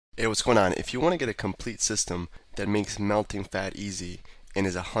Hey, what's going on? If you want to get a complete system that makes melting fat easy and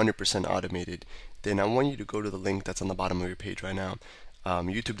is 100% automated, then I want you to go to the link that's on the bottom of your page right now.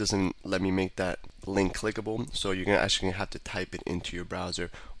 YouTube doesn't let me make that link clickable, so you're actually going to have to type it into your browser,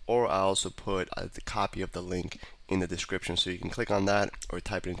 or I also put the copy of the link in the description so you can click on that or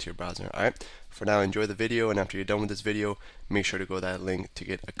type it into your browser. Alright, for now, enjoy the video, and after you're done with this video, make sure to go to that link to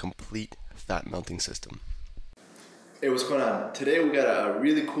get a complete fat melting system. Hey, what's going on? Today we got a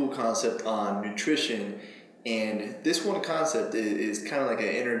really cool concept on nutrition, and this one concept is kind of like an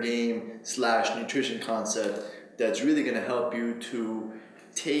inner game / nutrition concept that's really going to help you to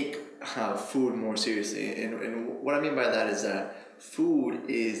take food more seriously. And what I mean by that is that food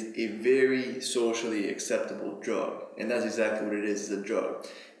is a very socially acceptable drug, and that's exactly what it is, a drug.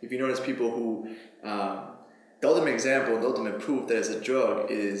 If you notice people who, the ultimate example, the ultimate proof that it's a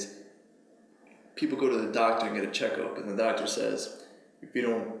drug is people go to the doctor and get a checkup, and the doctor says, if you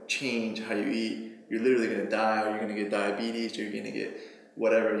don't change how you eat, you're literally going to die, or you're going to get diabetes, or you're going to get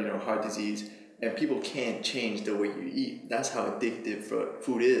whatever, heart disease. And people can't change the way you eat. That's how addictive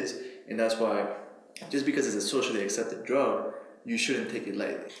food is. And that's why, just because it's a socially accepted drug, you shouldn't take it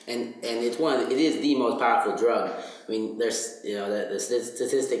lightly. And it is the most powerful drug. I mean, there's, the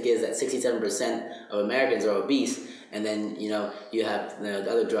statistic is that 67% of Americans are obese. And then, you have the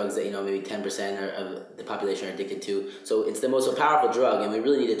other drugs that, maybe 10% of the population are addicted to. So it's the most powerful drug, and we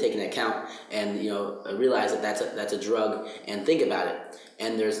really need to take into account and, realize that that's a drug and think about it.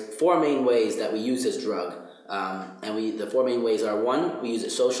 And there's 4 main ways that we use this drug. The 4 main ways are: 1, we use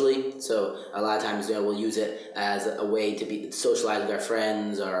it socially. So a lot of times, we'll use it as a way to socialize with our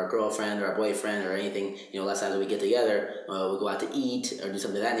friends or our girlfriend or our boyfriend or anything. Last times we get together, we'll go out to eat or do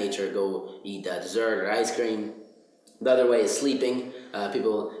something of that nature, go eat dessert or ice cream. The other way is sleeping.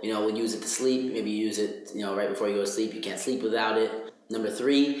 People, will use it to sleep. Maybe you use it, right before you go to sleep. You can't sleep without it. Number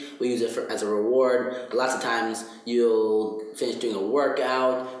 3, we use it as a reward. Lots of times you'll finish doing a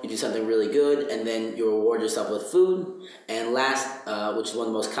workout, you do something really good, and then you reward yourself with food. And last, which is one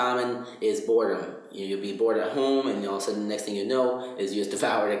of the most common, is boredom. You'll be bored at home, and all of a sudden the next thing you know is you just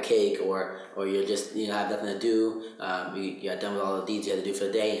devoured a cake, or you just have nothing to do. You got done with all the deeds you had to do for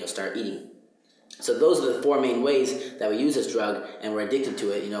the day, and you'll start eating. So those are the 4 main ways that we use this drug, and we're addicted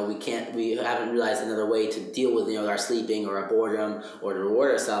to it. We haven't realized another way to deal with our sleeping or our boredom or to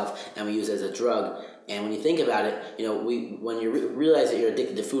reward ourselves, and we use it as a drug. And when you think about it, when you realize that you're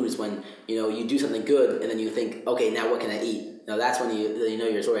addicted to food is when you do something good, and then you think, okay, now what can I eat? That's when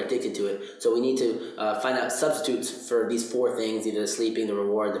you're sort of addicted to it. So we need to find out substitutes for these 4 things, either the sleeping, the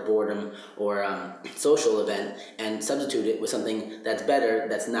reward, the boredom, or social event, and substitute it with something that's better,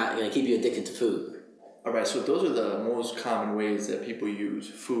 that's not going to keep you addicted to food. All right, so those are the most common ways that people use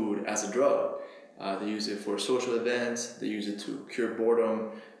food as a drug. They use it for social events, they use it to cure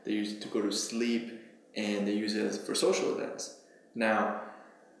boredom, they use it to go to sleep, and they use it for social events. Now,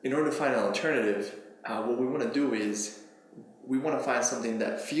 in order to find an alternative, what we want to do is we want to find something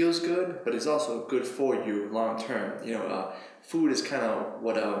that feels good, but is also good for you long term. Food is kind of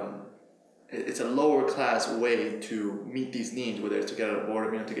what it's a lower class way to meet these needs, whether it's to get out of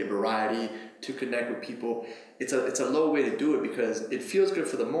boredom, to get variety, to connect with people. It's a low way to do it because it feels good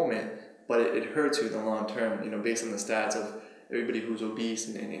for the moment, but it hurts you in the long term. Based on the stats of everybody who's obese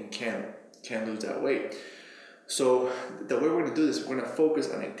and can't lose that weight. So the way we're going to do this, we're going to focus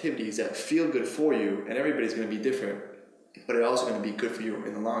on activities that feel good for you, and everybody's going to be different, but it's also going to be good for you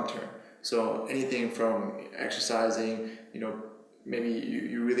in the long term. So anything from exercising, maybe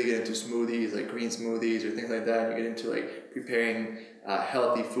you really get into smoothies, like green smoothies or things like that. You get into like preparing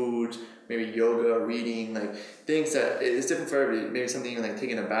healthy foods, maybe yoga, reading, like things that it's different for everybody. Maybe something like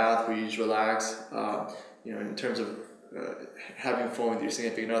taking a bath where you just relax. In terms of having fun with your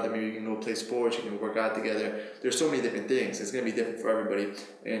significant other, maybe you can go play sports, you can work out together. There's so many different things. It's going to be different for everybody.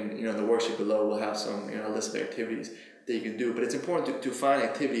 And the worksheet below will have some a list of activities that you can do. But it's important to find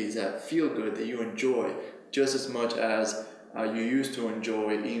activities that feel good, that you enjoy just as much as you used to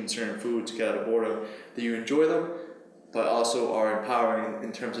enjoy eating certain foods to get out of boredom, that you enjoy them, but also are empowering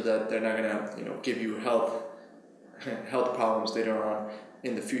in terms of that they're not going to give you health problems later on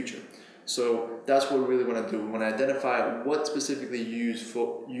in the future. So that's what we really want to do. We want to identify what specifically you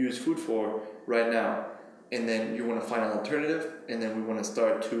use food for right now, and then you want to find an alternative, and then we want to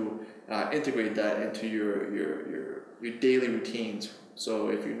start to integrate that into your daily routines. So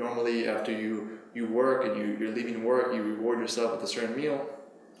if you normally, after you work and you're leaving work, you reward yourself with a certain meal,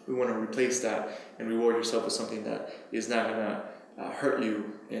 we want to replace that and reward yourself with something that is not going to hurt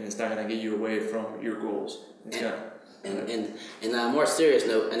you, and it's not going to get you away from your goals. And on a more serious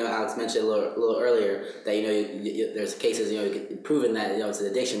note, I know Alex mentioned a little earlier that there's cases proven that it's an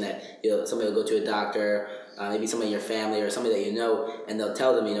addiction that somebody will go to a doctor, maybe somebody in your family or somebody that you know, and they'll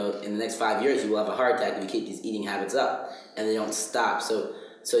tell them in the next 5 years you will have a heart attack if you keep these eating habits up, and they don't stop.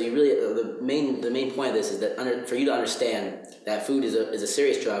 So you really the main point of this is that for you to understand that food is a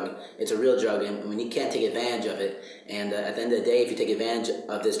serious drug. It's a real drug, and we can't take advantage of it. And at the end of the day, if you take advantage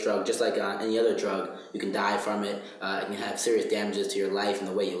of this drug, just like any other drug, you can die from it. It can have serious damages to your life and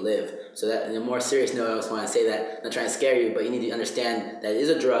the way you live. So that, in a more serious note, I just want to say that I'm not trying to scare you, but you need to understand that it is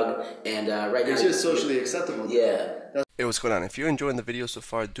a drug, and right now it's just socially acceptable. Yeah. Hey, what's going on? If you're enjoying the video so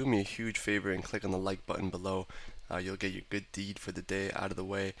far, do me a huge favor and click on the like button below. You'll get your good deed for the day out of the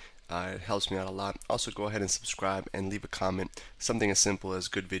way. It helps me out a lot. Also, go ahead and subscribe and leave a comment. Something as simple as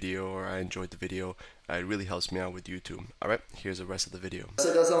good video or I enjoyed the video. It really helps me out with YouTube. Alright, here's the rest of the video.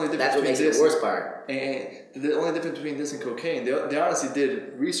 So that's the only difference. That's what makes it the worst part. And the only difference between this and cocaine, they honestly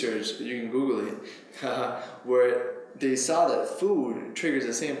did research, you can Google it, where they saw that food triggers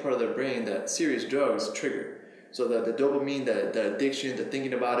the same part of the brain that serious drugs trigger. So the dopamine, the addiction, the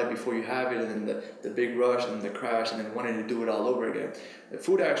thinking about it before you have it, and then the big rush and the crash, and then wanting to do it all over again. The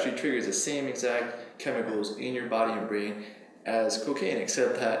food actually triggers the same exact chemicals in your body and brain as cocaine,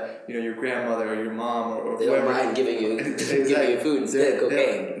 except that your grandmother or your mom or they whoever don't mind giving you food instead of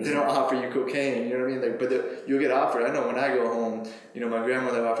cocaine. They don't offer you cocaine. You know what I mean? But you'll get offered. I know when I go home, my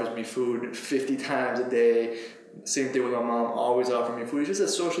grandmother offers me food 50 times a day. Same thing with my mom. Always offer me food. It's just a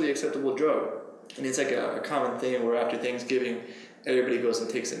socially acceptable drug. And it's like a common thing where after Thanksgiving, everybody goes and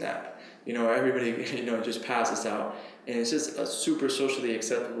takes a nap. Everybody, just passes out. And it's just a super socially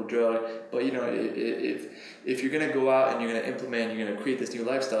acceptable drug. But, if you're going to go out and you're going to implement, you're going to create this new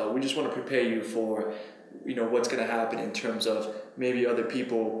lifestyle, we just want to prepare you for, what's going to happen in terms of maybe other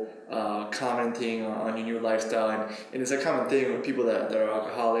people commenting on your new lifestyle. And it's a common thing with people that are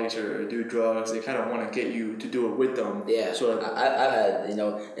alcoholics or do drugs. They kind of want to get you to do it with them. Yeah, so I've had,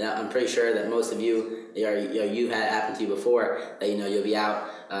 and I'm pretty sure that most of you've had it happen to you before, that, you'll be out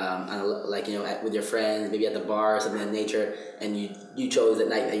with your friends, maybe at the bar or something of that nature, and you chose that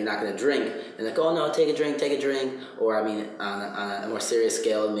night that you're not going to drink, and like, oh no, take a drink, or on a more serious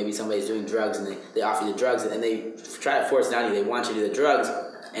scale, maybe somebody's doing drugs and they offer you the drugs and they try to force it down you. They want you to do the drugs,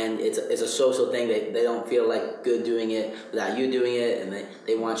 and it's a social thing. They don't feel like good doing it without you doing it, and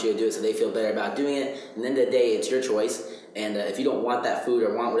they want you to do it so they feel better about doing it. And at the end of the day, it's your choice. And if you don't want that food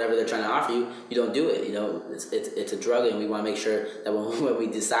or want whatever they're trying to offer you, you don't do it. It's a drug, and we want to make sure that when we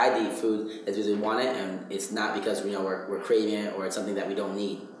decide to eat food, it's because we want it, and it's not because we're craving it or it's something that we don't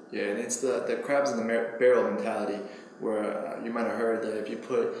need. Yeah, and it's the crabs in the barrel mentality, where you might have heard that if you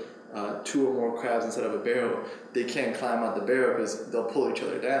put 2 or more crabs inside of a barrel, they can't climb out the barrel because they'll pull each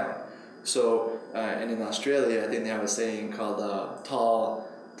other down. So, and in Australia, I think they have a saying called tall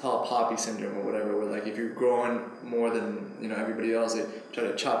poppy syndrome or whatever, where like if you're growing more than everybody else, they try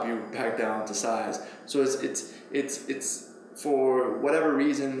to chop you back down to size. So it's for whatever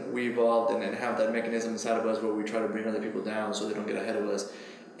reason we evolved and have that mechanism inside of us where we try to bring other people down so they don't get ahead of us.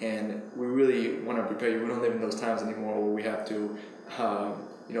 And we really want to prepare you. We don't live in those times anymore where we have to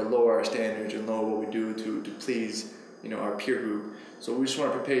lower our standards and lower what we do to please our peer group. So we just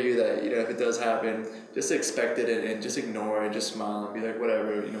want to prepare you that if it does happen, just expect it and just ignore it, just smile and be like,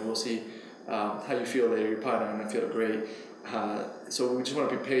 whatever, we'll see how you feel later. You're probably not going to feel great. So we just want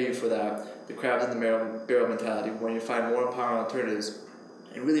to prepare you for that, the crabs in the barrel mentality, when you find more empowering alternatives,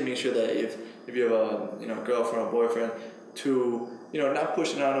 and really make sure that if you have a girlfriend or boyfriend, to not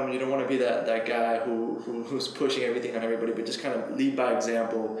pushing on them. You don't want to be that guy who's pushing everything on everybody, but just kind of lead by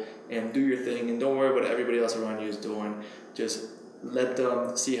example and do your thing, and don't worry what everybody else around you is doing. Just let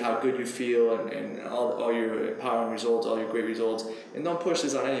them see how good you feel and all your empowering results, all your great results, and don't push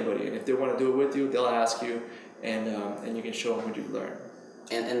this on anybody. And if they want to do it with you, they'll ask you, and you can show them what you've learned.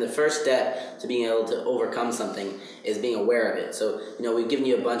 And the first step to being able to overcome something is being aware of it. So, we've given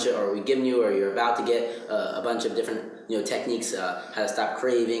you or you're about to get a bunch of different, techniques, how to stop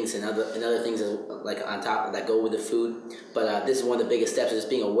cravings and other things like on top that go with the food. But this is one of the biggest steps, is just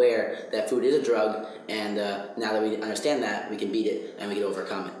being aware that food is a drug. And now that we understand that, we can beat it and we can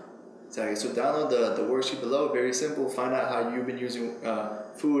overcome it. Exactly. So download the worksheet below. Very simple. Find out how you've been using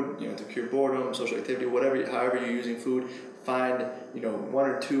food, to cure boredom, social activity, however you're using food. Find 1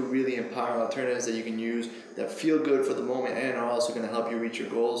 or 2 really empowering alternatives that you can use that feel good for the moment and are also going to help you reach your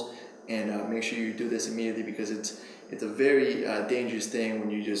goals. And make sure you do this immediately, because it's a very dangerous thing when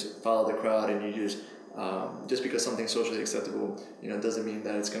you just follow the crowd and you just because something's socially acceptable, doesn't mean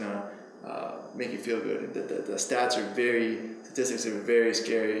that it's gonna make you feel good. The stats are statistics are very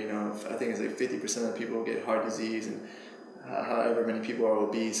scary. I think it's like 50% of people get heart disease, and however many people are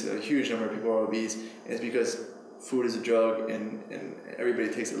obese, a huge number of people are obese, and it's because food is a drug, and everybody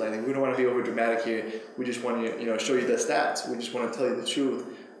takes it lightly. We don't want to be over dramatic here. We just want to show you the stats. We just want to tell you the truth,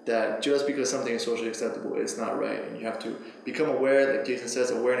 that just because something is socially acceptable, it's not right, and you have to become aware. Like Jason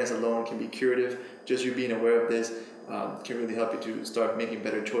says, awareness alone can be curative. Just you being aware of this can really help you to start making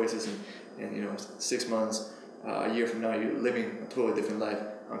better choices, and 6 months, a year from now, you're living a totally different life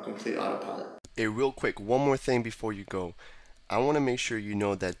on complete autopilot. Hey, real quick, one more thing before you go. I want to make sure you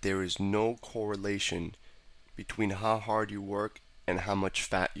know that there is no correlation between how hard you work and how much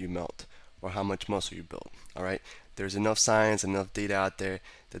fat you melt or how much muscle you build. All right, there's enough science, enough data out there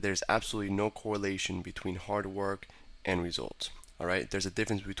that there's absolutely no correlation between hard work and results. All right, there's a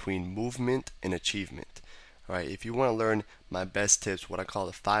difference between movement and achievement. All right, if you want to learn my best tips, what I call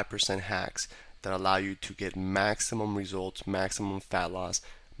the 5% hacks that allow you to get maximum results, maximum fat loss,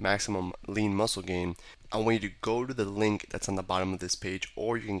 maximum lean muscle gain, I want you to go to the link that's on the bottom of this page,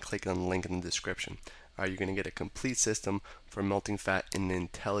 or you can click on the link in the description. All right, you're going to get a complete system for melting fat in an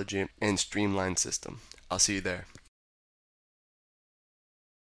intelligent and streamlined system. I'll see you there.